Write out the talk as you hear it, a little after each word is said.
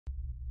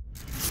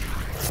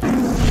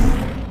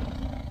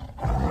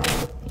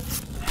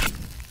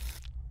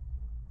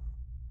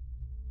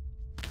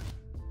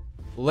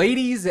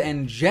Ladies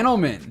and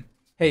gentlemen,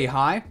 hey,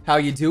 hi, how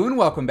you doing?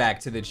 Welcome back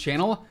to the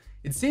channel.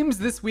 It seems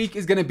this week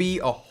is going to be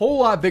a whole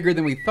lot bigger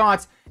than we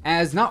thought,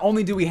 as not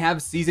only do we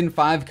have Season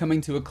 5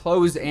 coming to a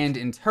close, and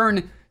in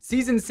turn,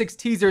 Season 6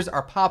 teasers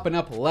are popping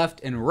up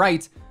left and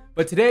right,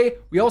 but today,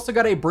 we also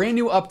got a brand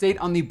new update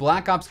on the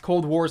Black Ops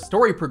Cold War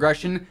story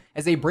progression,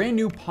 as a brand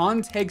new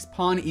Pawn Takes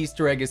Pawn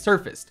Easter egg is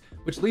surfaced,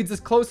 which leads us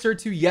closer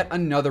to yet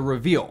another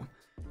reveal.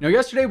 Now,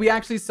 yesterday we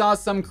actually saw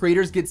some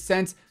creators get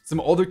sent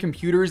some older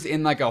computers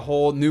in like a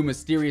whole new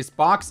mysterious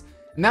box,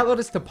 and that led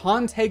us to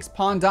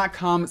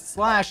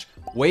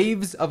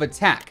pawntakespawn.com/waves of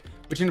attack,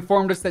 which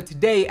informed us that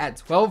today at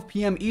 12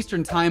 p.m.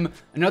 Eastern time,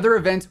 another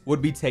event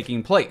would be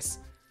taking place.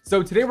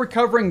 So today we're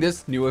covering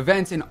this new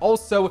event and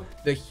also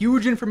the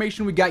huge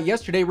information we got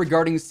yesterday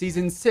regarding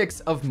Season 6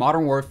 of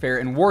Modern Warfare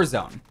and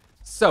Warzone.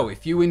 So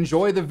if you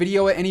enjoy the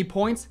video at any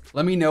point,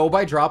 let me know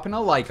by dropping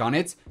a like on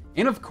it.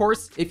 And of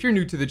course, if you're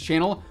new to the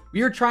channel,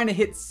 we are trying to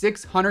hit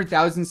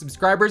 600,000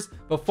 subscribers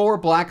before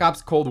Black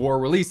Ops Cold War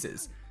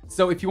releases.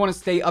 So if you want to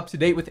stay up to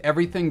date with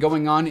everything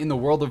going on in the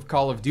world of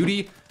Call of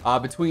Duty,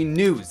 between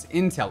news,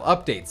 intel,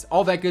 updates,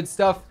 all that good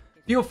stuff,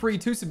 feel free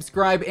to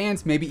subscribe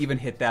and maybe even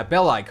hit that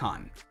bell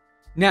icon.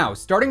 Now,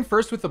 starting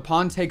first with the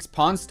Pawn Takes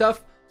Pawn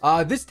stuff,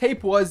 this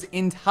tape was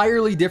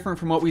entirely different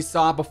from what we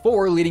saw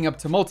before leading up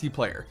to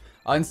multiplayer.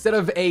 Instead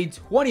of a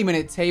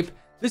 20-minute tape,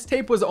 this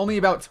tape was only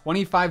about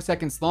 25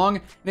 seconds long,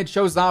 and it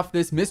shows off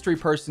this mystery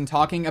person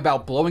talking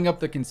about blowing up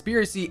the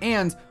conspiracy,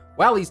 and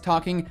while he's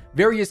talking,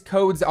 various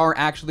codes are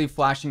actually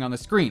flashing on the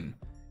screen.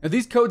 Now,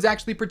 these codes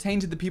actually pertain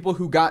to the people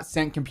who got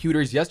sent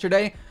computers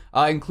yesterday,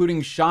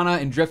 including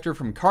Shauna and Drifter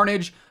from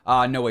Carnage,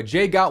 Noah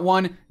J got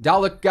one,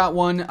 Dalek got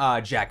one,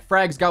 Jack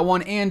Frags got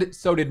one, and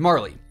so did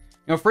Marley.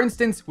 Now, for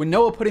instance, when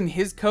Noah put in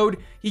his code,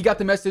 he got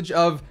the message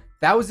of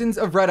 "Thousands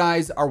of red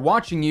eyes are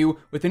watching you,"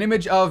 with an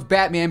image of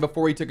Batman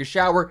before he took a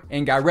shower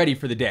and got ready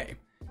for the day.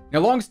 Now,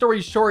 long story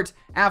short,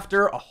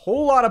 after a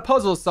whole lot of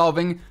puzzle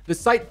solving, the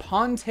site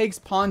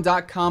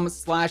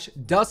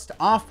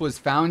pawntakespawn.com/dustoff was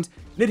found,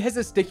 and it has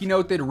a sticky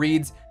note that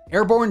reads,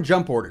 "Airborne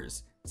jump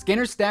orders.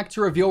 Scanner stack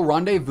to reveal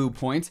rendezvous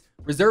point.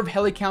 Reserve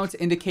heli count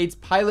indicates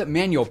pilot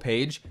manual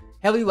page.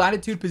 Heli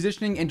latitude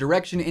positioning and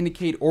direction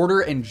indicate order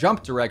and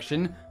jump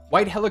direction.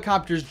 White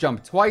helicopters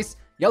jump twice.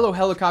 Yellow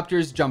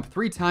helicopters jump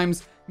 3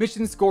 times.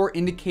 Mission score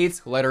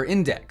indicates letter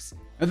index."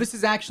 Now, this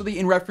is actually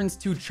in reference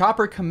to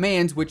Chopper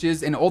Command, which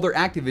is an older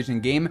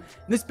Activision game, and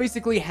this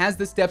basically has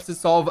the steps to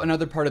solve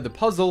another part of the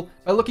puzzle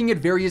by looking at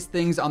various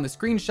things on the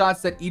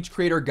screenshots that each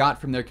creator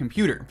got from their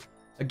computer.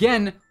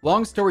 Again,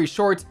 long story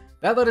short,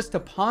 that led us to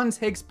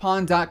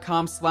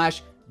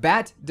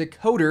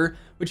pawntakespawn.com/batdecoder,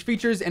 which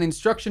features an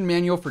instruction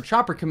manual for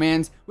Chopper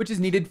Command, which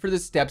is needed for the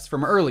steps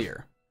from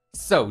earlier.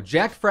 So,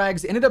 Jack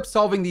Frags ended up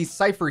solving the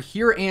cipher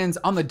here, and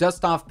on the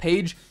Dust Off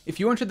page, if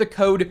you enter the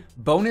code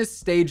bonus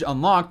stage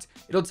unlocked,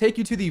 it'll take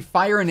you to the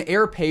Fire and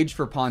Air page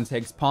for Pawn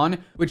Takes Pawn,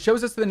 which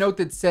shows us the note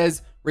that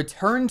says,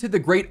 "Return to the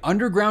Great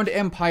Underground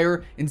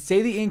Empire and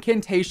say the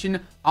incantation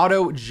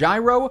Auto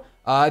Gyro,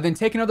 then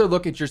take another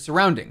look at your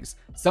surroundings.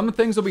 Some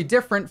things will be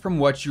different from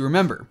what you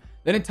remember."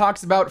 Then it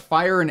talks about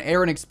Fire and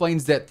Air and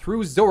explains that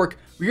through Zork,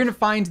 we're going to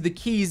find the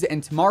keys,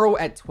 and tomorrow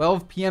at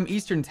 12 p.m.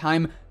 Eastern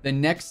time, the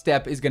next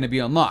step is going to be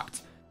unlocked.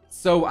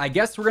 So I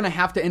guess we're going to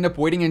have to end up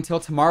waiting until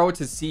tomorrow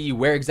to see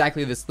where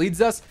exactly this leads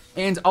us,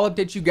 and I'll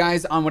update you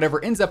guys on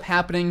whatever ends up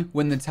happening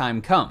when the time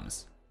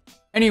comes.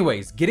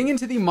 Anyways, getting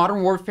into the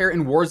Modern Warfare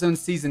and Warzone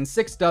Season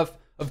 6 stuff,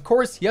 of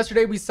course,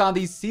 yesterday we saw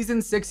the Season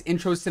 6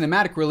 intro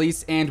cinematic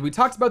release, and we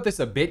talked about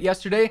this a bit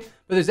yesterday,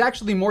 but there's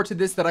actually more to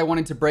this that I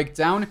wanted to break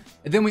down,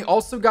 and then we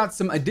also got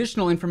some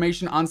additional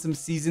information on some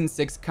Season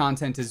 6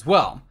 content as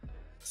well.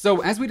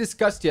 So, as we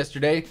discussed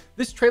yesterday,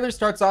 this trailer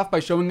starts off by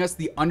showing us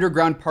the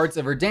underground parts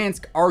of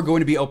Verdansk are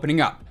going to be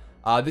opening up.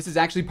 This is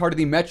actually part of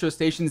the metro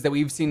stations that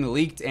we've seen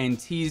leaked and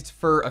teased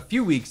for a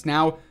few weeks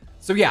now,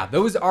 so yeah,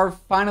 those are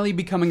finally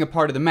becoming a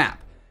part of the map.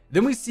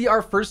 Then we see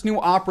our first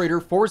new operator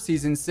for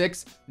Season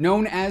 6,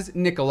 known as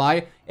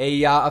Nikolai,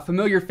 a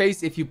familiar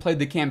face if you played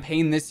the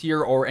campaign this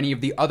year or any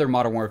of the other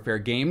Modern Warfare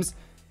games.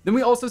 Then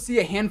we also see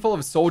a handful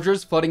of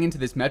soldiers flooding into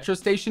this metro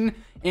station,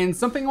 and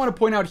something I want to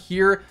point out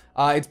here,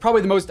 it's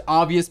probably the most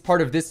obvious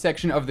part of this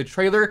section of the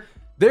trailer,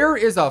 there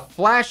is a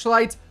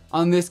flashlight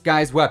on this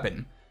guy's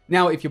weapon.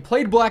 Now, if you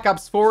played Black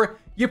Ops 4,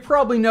 you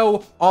probably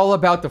know all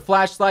about the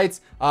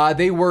flashlights.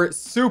 They were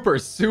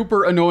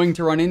super annoying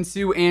to run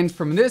into, and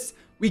from this,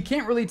 we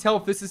can't really tell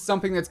if this is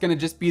something that's going to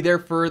just be there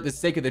for the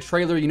sake of the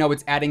trailer, you know,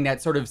 it's adding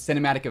that sort of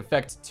cinematic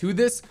effect to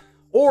this,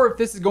 or if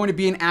this is going to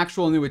be an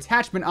actual new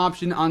attachment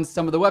option on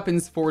some of the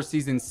weapons for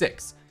Season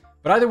 6.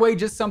 But either way,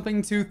 just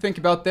something to think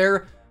about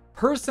there.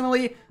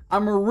 Personally,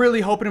 I'm really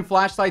hoping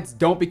flashlights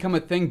don't become a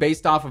thing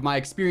based off of my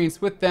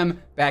experience with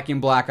them back in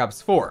Black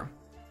Ops 4.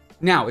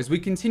 Now, as we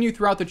continue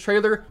throughout the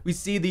trailer, we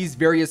see these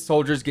various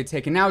soldiers get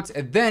taken out,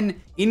 and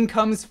then in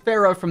comes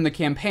Farah from the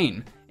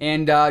campaign.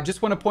 And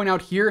just want to point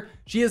out here,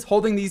 she is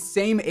holding the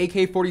same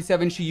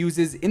AK-47 she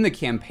uses in the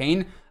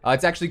campaign.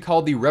 It's actually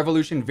called the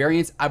Revolution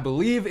variant. I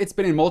believe it's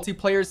been in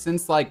multiplayer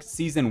since like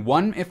Season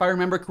 1, if I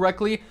remember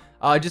correctly.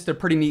 Just a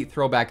pretty neat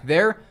throwback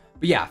there.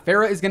 But yeah,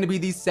 Farah is going to be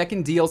the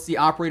second DLC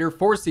operator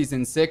for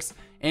Season 6,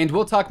 and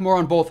we'll talk more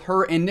on both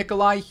her and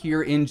Nikolai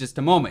here in just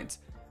a moment.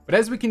 But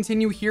as we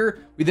continue here,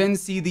 we then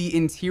see the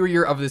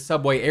interior of the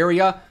subway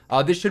area.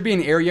 This should be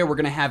an area we're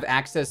going to have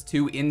access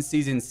to in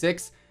Season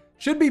 6.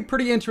 Should be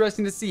pretty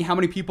interesting to see how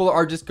many people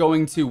are just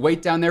going to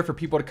wait down there for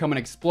people to come and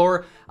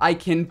explore. I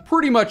can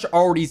pretty much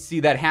already see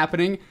that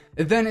happening.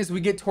 And then as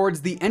we get towards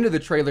the end of the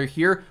trailer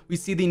here, we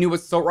see the new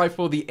assault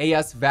rifle, the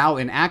AS Val,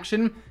 in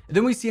action. And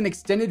then we see an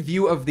extended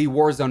view of the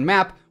Warzone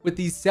map with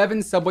these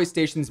 7 subway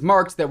stations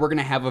marked that we're going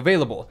to have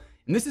available.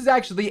 And this is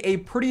actually a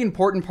pretty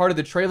important part of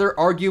the trailer,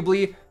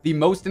 arguably the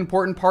most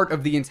important part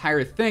of the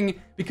entire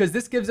thing, because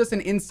this gives us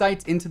an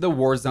insight into the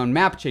Warzone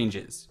map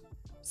changes.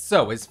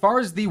 So, as far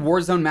as the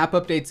Warzone map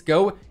updates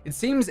go, it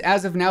seems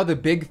as of now the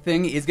big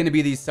thing is going to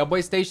be these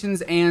subway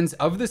stations, and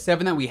of the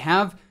 7 that we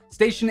have,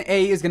 Station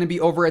A is going to be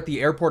over at the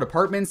airport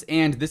apartments,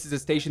 and this is a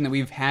station that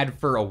we've had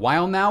for a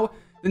while now.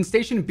 Then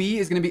Station B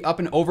is going to be up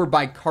and over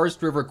by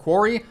Karst River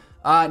Quarry.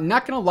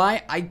 Not gonna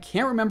lie, I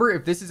can't remember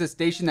if this is a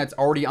station that's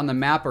already on the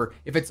map, or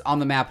if it's on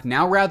the map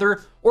now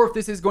rather, or if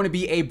this is going to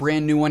be a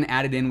brand new one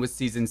added in with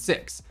Season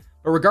 6.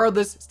 But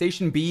regardless,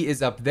 Station B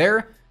is up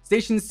there.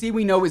 Station C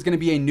we know is going to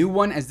be a new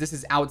one, as this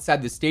is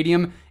outside the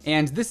stadium,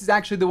 and this is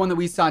actually the one that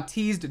we saw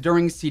teased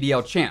during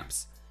CDL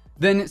Champs.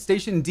 Then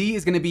Station D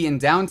is going to be in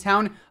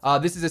downtown.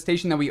 This is a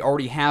station that we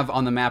already have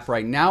on the map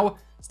right now.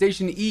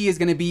 Station E is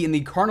going to be in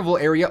the Carnival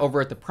area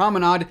over at the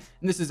Promenade,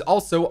 and this is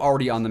also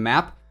already on the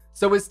map.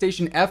 So is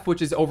Station F,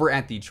 which is over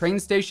at the train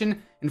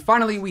station. And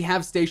finally, we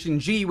have Station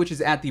G, which is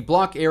at the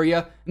block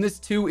area, and this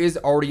too is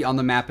already on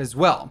the map as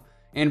well.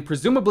 And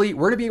presumably,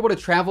 we're going to be able to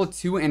travel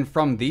to and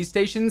from these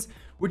stations,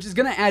 which is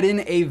going to add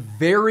in a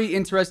very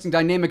interesting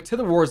dynamic to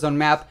the Warzone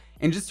map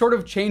and just sort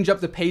of change up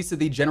the pace of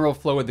the general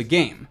flow of the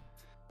game.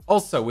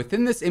 Also,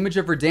 within this image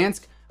of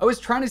Verdansk, I was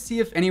trying to see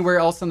if anywhere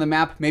else on the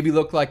map maybe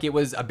looked like it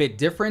was a bit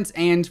different,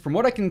 and from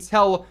what I can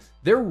tell,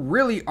 there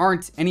really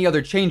aren't any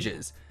other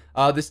changes.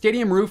 The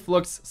stadium roof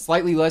looks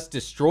slightly less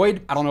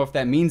destroyed. I don't know if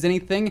that means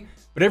anything,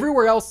 but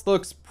everywhere else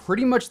looks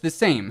pretty much the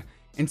same.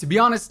 And to be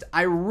honest,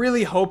 I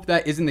really hope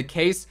that isn't the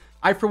case.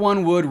 I, for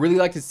one, would really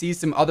like to see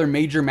some other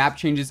major map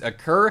changes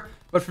occur,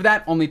 but for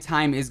that, only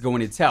time is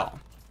going to tell.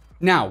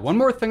 Now, one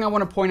more thing I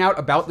want to point out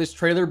about this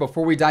trailer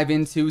before we dive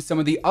into some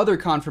of the other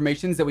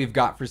confirmations that we've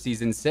got for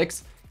Season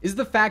 6 is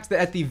the fact that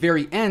at the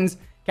very end,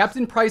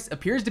 Captain Price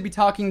appears to be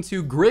talking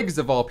to Griggs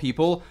of all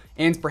people,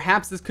 and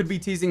perhaps this could be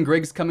teasing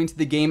Griggs coming to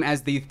the game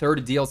as the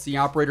 3rd DLC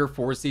operator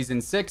for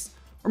Season 6,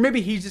 or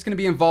maybe he's just going to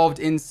be involved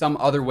in some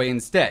other way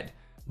instead.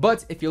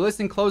 But if you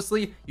listen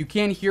closely, you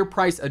can hear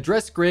Price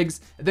address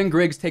Griggs, and then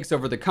Griggs takes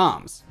over the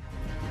comms.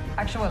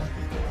 Actual,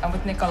 I'm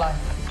with Nikolai.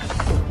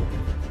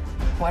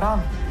 What on?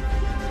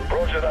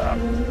 Roger that.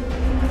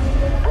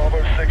 Bravo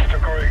 6 to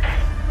Griggs.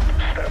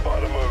 Stand by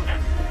to move.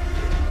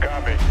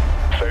 Copy.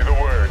 Say the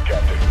word,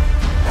 Captain.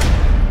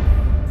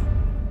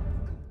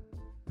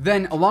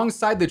 Then,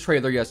 alongside the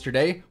trailer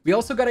yesterday, we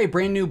also got a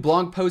brand new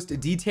blog post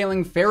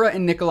detailing Farah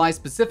and Nikolai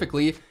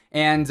specifically,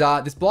 and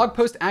this blog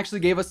post actually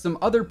gave us some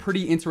other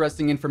pretty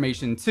interesting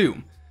information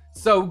too.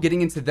 So,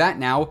 getting into that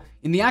now,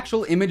 in the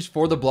actual image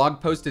for the blog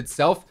post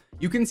itself,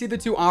 you can see the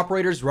 2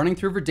 operators running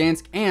through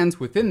Verdansk, and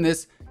within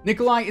this,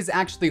 Nikolai is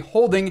actually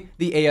holding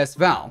the AS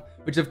Val,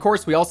 which of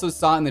course we also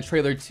saw in the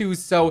trailer too,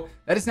 so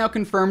that is now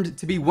confirmed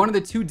to be one of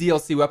the 2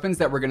 DLC weapons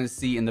that we're going to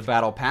see in the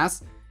Battle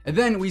Pass. And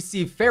then we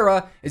see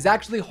Farah is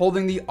actually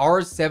holding the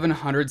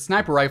R700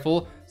 sniper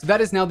rifle, so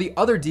that is now the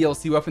other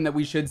DLC weapon that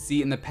we should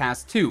see in the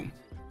pass too.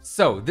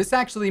 So this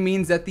actually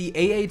means that the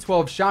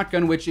AA-12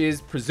 shotgun, which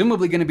is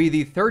presumably going to be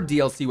the 3rd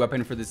DLC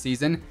weapon for the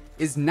season,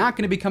 is not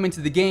going to be coming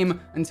to the game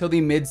until the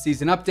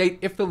mid-season update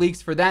if the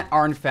leaks for that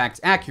are in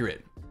fact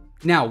accurate.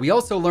 Now, we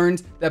also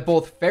learned that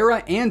both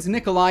Farah and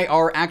Nikolai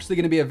are actually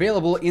going to be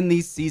available in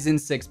the Season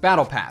 6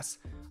 Battle Pass.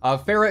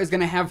 Farah is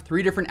going to have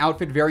 3 different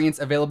outfit variants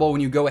available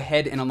when you go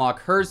ahead and unlock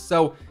hers,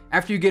 so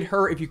after you get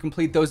her, if you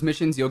complete those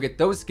missions, you'll get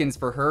those skins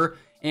for her,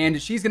 and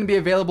she's going to be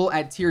available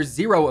at Tier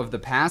 0 of the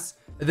pass.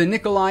 The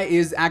Nikolai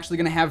is actually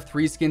going to have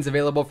 3 skins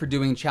available for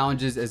doing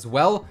challenges as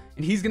well,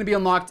 and he's going to be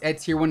unlocked at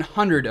Tier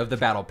 100 of the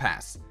Battle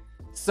Pass.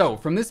 So,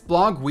 from this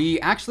blog, we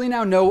actually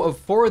now know of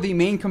 4 of the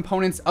main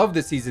components of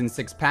the Season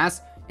 6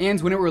 pass, and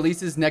when it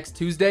releases next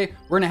Tuesday,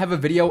 we're going to have a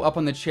video up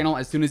on the channel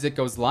as soon as it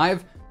goes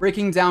live,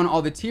 breaking down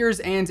all the tiers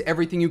and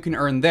everything you can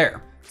earn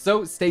there.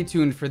 So stay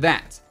tuned for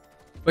that.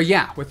 But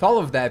yeah, with all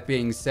of that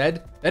being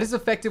said, that is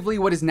effectively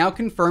what is now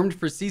confirmed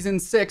for Season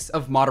 6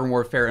 of Modern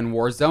Warfare and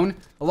Warzone,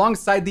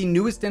 alongside the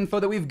newest info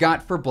that we've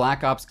got for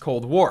Black Ops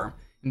Cold War.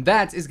 And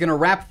that is going to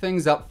wrap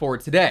things up for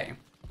today.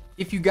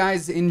 If you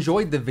guys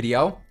enjoyed the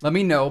video, let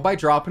me know by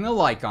dropping a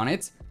like on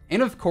it.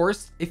 And of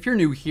course, if you're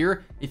new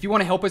here, if you want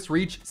to help us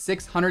reach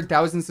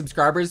 600,000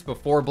 subscribers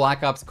before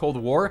Black Ops Cold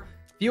War,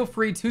 feel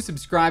free to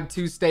subscribe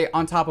to stay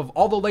on top of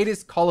all the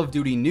latest Call of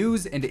Duty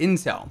news and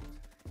intel.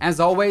 As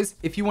always,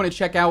 if you want to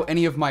check out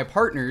any of my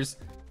partners,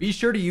 be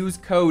sure to use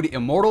code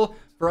WhosImmortal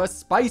for a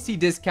spicy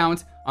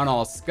discount on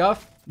all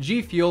Scuff,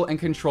 G Fuel, and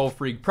Control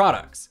Freak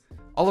products.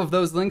 All of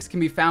those links can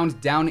be found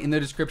down in the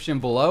description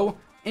below.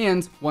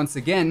 And once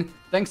again,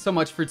 thanks so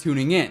much for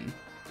tuning in.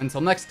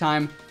 Until next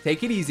time,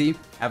 take it easy,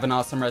 have an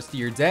awesome rest of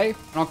your day,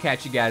 and I'll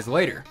catch you guys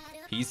later.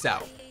 Peace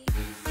out.